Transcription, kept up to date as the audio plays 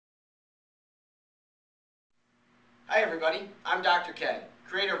Hi everybody, I'm Dr. K,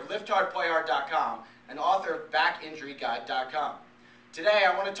 creator of LiftHardPlayHard.com and author of BackInjuryGuide.com. Today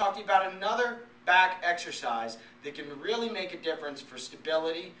I want to talk to you about another back exercise that can really make a difference for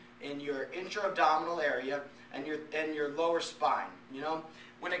stability in your intra-abdominal area and your lower spine. You know,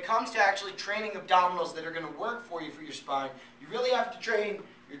 when it comes to actually training abdominals that are going to work for you for your spine, you really have to train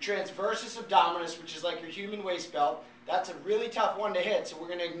your transversus abdominis, which is like your human waist belt. That's a really tough one to hit, so we're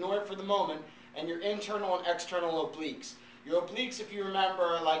going to ignore it for the moment. And your internal and external obliques. Your obliques, if you remember,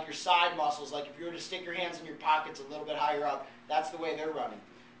 are like your side muscles. Like if you were to stick your hands in your pockets a little bit higher up, that's the way they're running.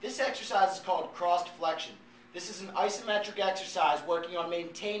 This exercise is called crossed flexion. This is an isometric exercise working on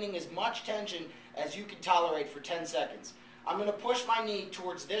maintaining as much tension as you can tolerate for 10 seconds. I'm going to push my knee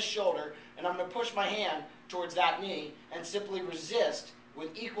towards this shoulder, and I'm going to push my hand towards that knee, and simply resist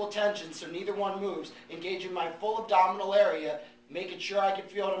with equal tension so neither one moves, engaging my full abdominal area, making sure I can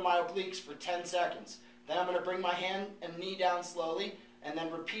feel it in my obliques for 10 seconds. Then I'm going to bring my hand and knee down slowly and then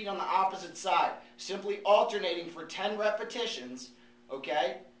repeat on the opposite side, simply alternating for 10 repetitions,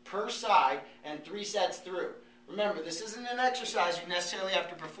 okay, per side and 3 sets through. Remember, this isn't an exercise you necessarily have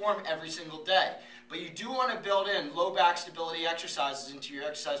to perform every single day, but you do want to build in low back stability exercises into your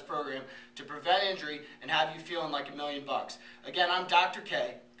exercise program to prevent injury and have you feeling like $1,000,000. Again, I'm Dr.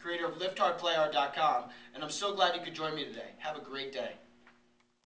 K, creator of LiftHardPlayHard.com, and I'm so glad you could join me today. Have a great day.